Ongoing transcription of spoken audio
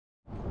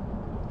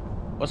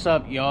What's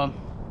up, y'all?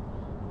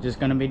 Just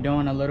gonna be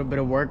doing a little bit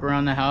of work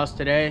around the house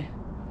today.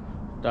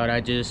 Thought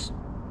I'd just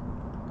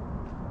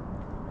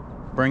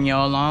bring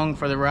y'all along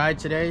for the ride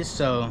today.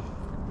 So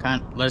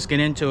let's get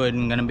into it.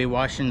 I'm gonna be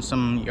washing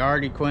some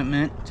yard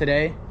equipment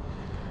today.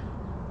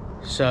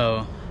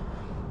 So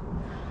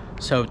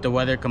if the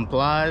weather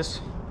complies,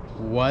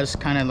 was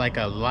kind of like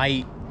a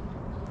light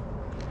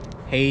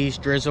haze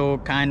drizzle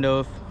kind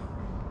of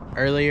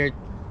earlier,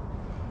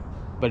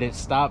 but it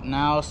stopped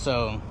now,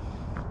 so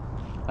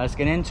let's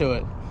get into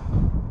it.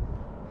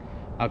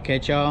 I'll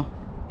catch y'all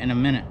in a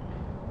minute.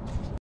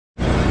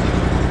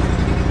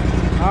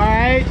 All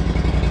right,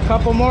 a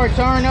couple more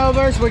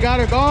turnovers, we got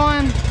it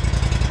going.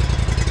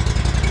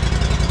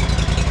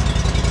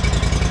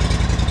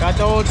 Got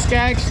the old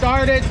Skag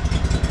started.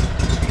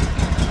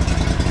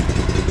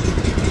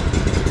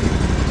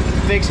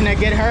 Fixing to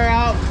get her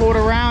out, pulled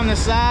around the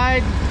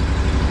side,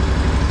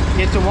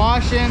 get to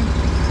washing.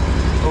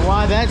 But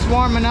while that's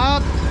warming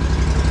up,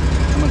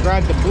 I'm gonna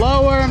grab the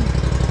blower,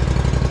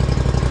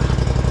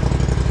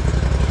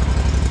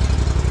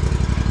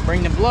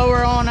 bring the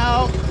blower on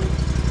out.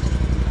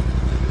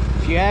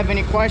 If you have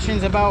any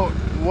questions about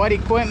what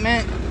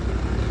equipment,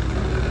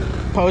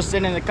 post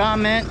it in the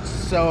comments,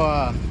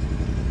 so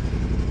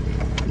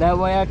that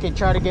way I can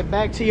try to get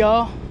back to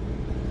y'all.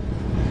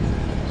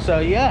 So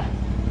yeah,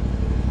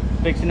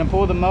 fixing to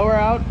pull the mower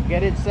out,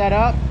 get it set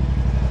up,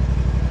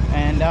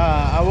 and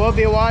I will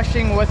be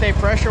washing with a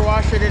pressure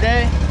washer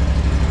today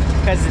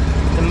because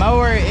the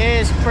mower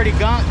is pretty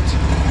gunked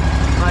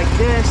like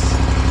this.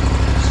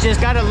 It's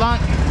just got a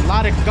lot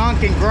of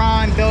gunk and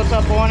grime built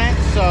up on it,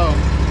 so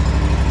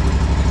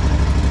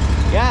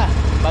yeah,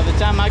 by the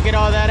time I get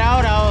all that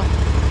out, I'll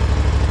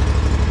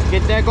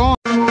get that going.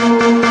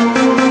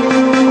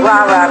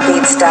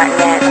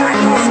 RahRahBeats.net.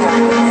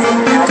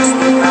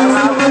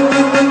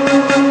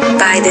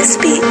 Buy this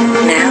beat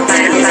now.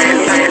 Buy this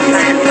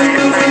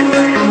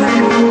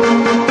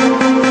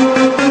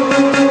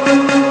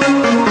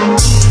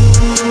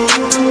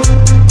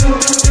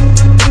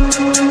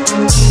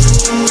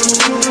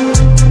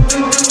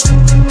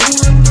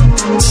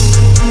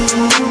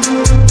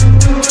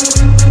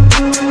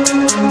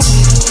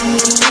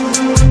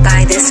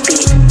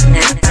beat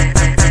now.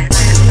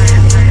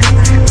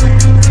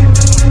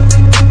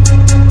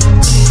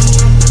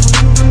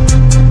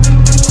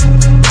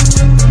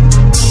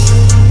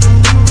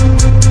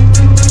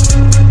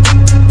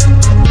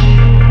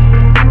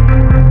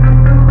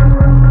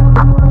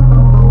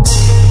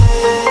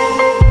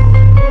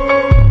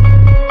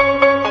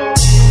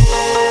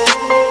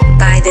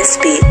 This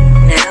beat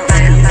now.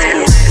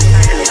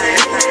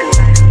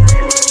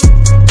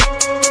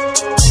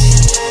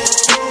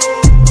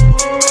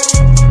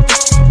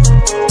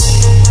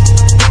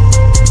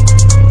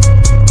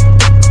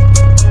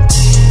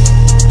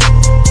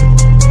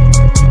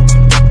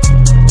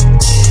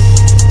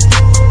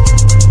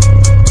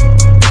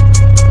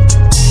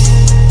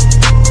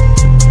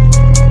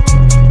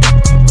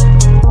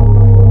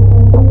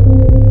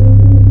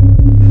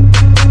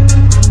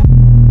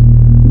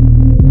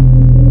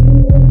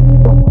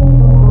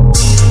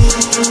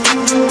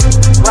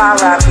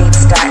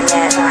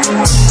 RahRahBeats.net.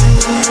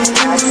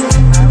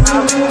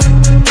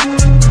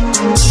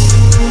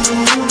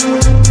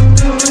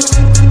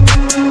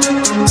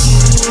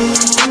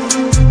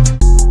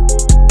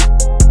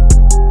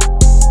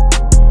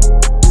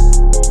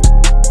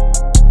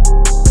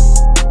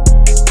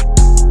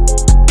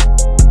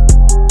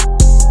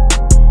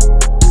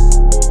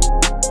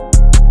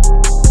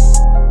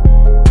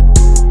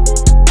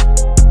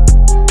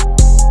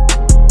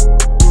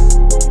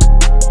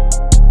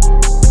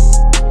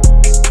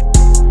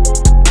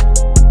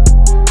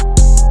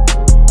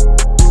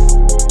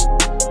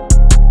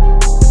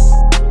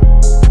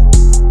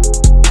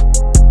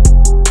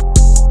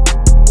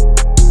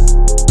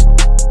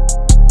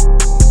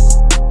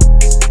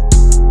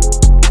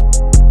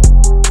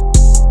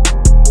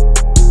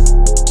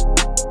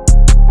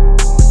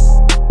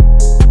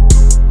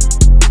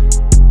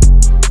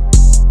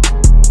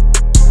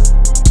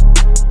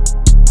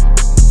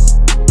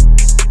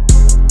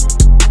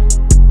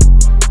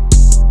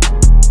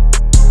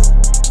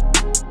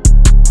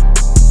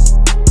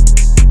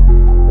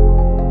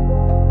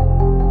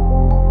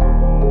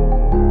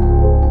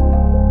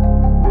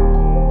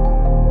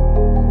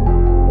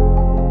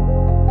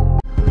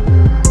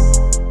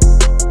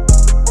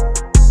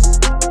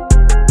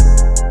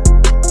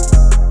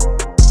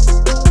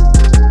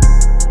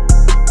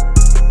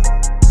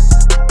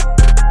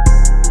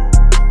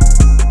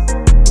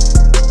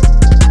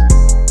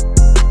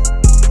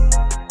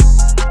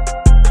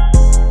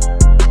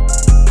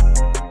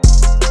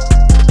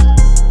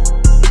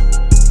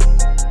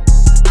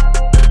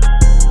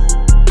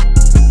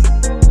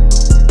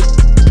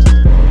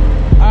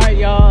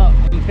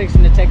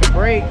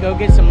 Go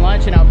get some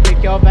lunch, and I'll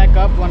pick y'all back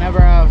up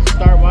whenever I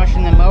start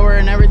washing the mower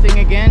and everything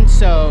again.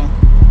 So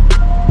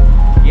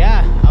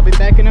yeah, I'll be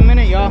back in a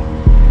minute, y'all.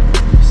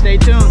 Stay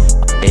tuned.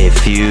 A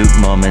few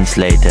moments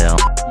later.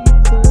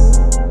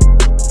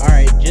 All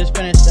right, just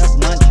finished up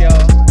lunch,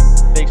 y'all.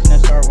 Fixing to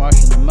start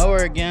washing the mower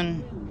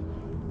again.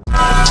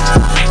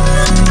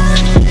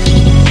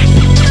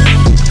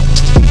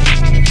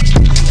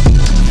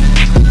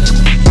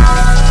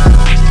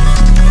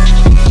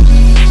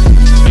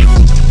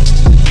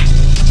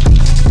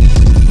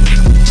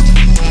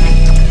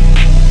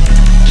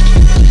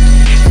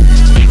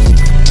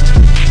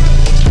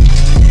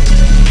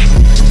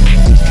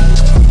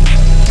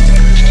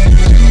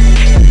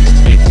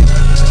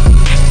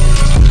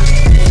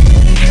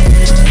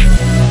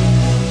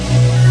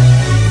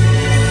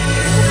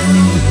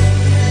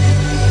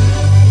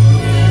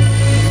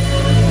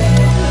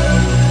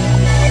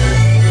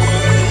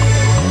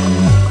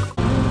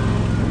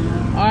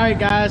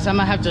 Guys, I'm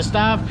gonna have to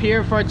stop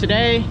here for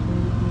today.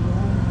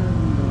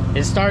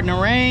 It's starting to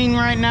rain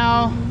right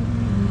now,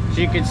 as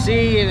you can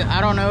see.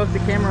 I don't know if the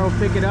camera will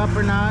pick it up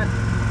or not,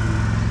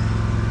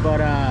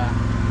 but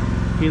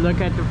if you look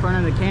at the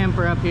front of the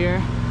camper up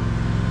here,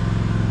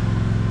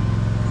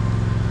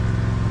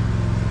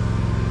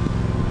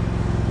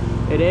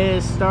 it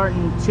is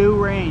starting to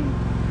rain.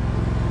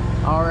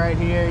 All right,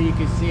 here you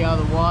can see all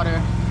the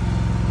water.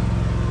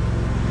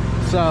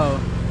 So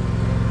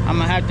I'm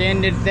gonna have to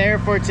end it there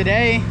for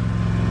today.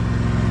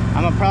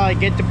 I'm gonna probably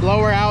get the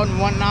blower out and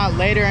whatnot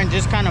later and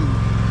just kind of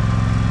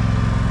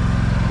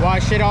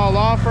wash it all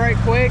off right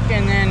quick,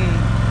 and then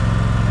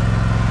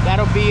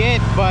that'll be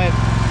it. But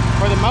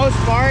for the most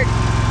part,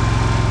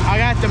 I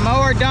got the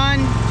mower done,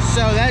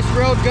 so that's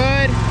real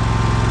good.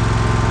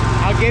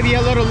 I'll give you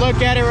a little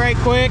look at it right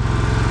quick.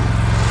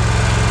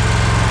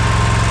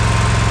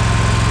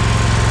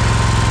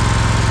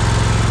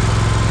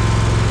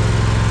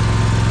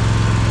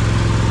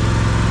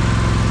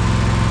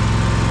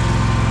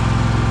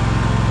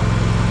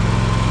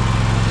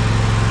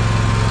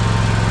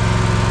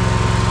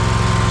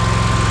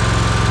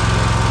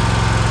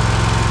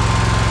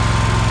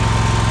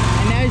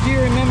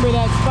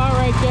 That spot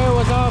right there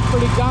was all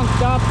pretty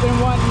gunked up and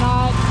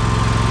whatnot.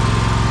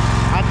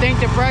 I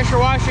think the pressure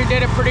washer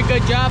did a pretty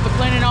good job of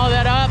cleaning all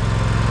that up.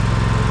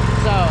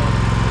 So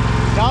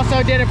it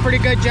also did a pretty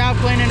good job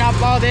cleaning up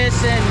all this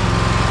and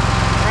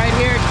right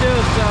here too.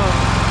 So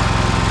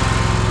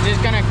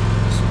just gonna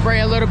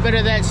spray a little bit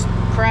of that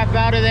crap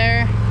out of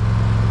there,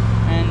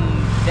 and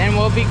then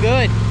we'll be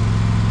good.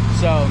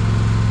 So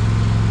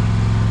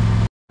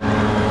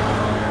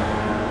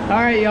all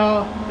right,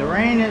 y'all, the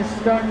rain is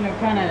starting to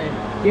kind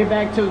of get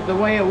back to the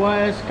way it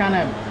was, kind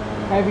of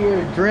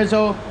heavier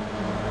drizzle.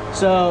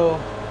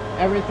 So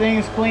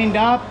everything's cleaned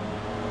up.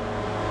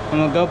 I'm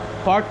gonna go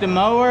park the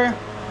mower,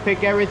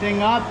 pick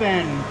everything up,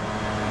 and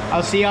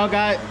I'll see you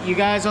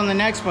guys on the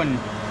next one.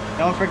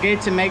 Don't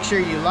forget to make sure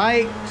you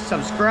like,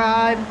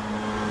 subscribe.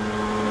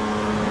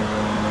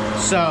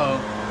 So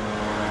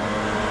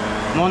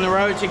I'm on the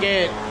road to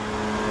get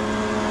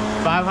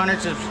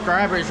 500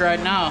 subscribers right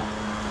now.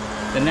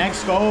 The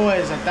next goal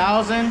is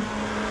 1,000.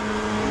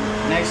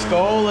 Next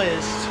goal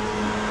is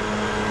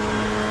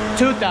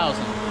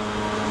 2,000.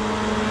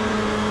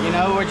 You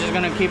know, we're just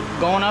gonna keep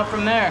going up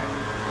from there.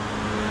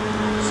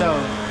 So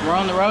we're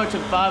on the road to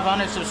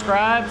 500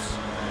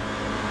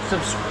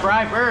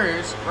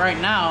 subscribers right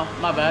now.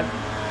 My bad.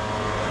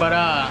 But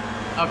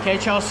I'll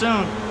catch y'all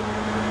soon.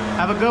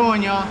 Have a good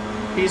one, y'all.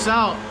 Peace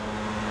out.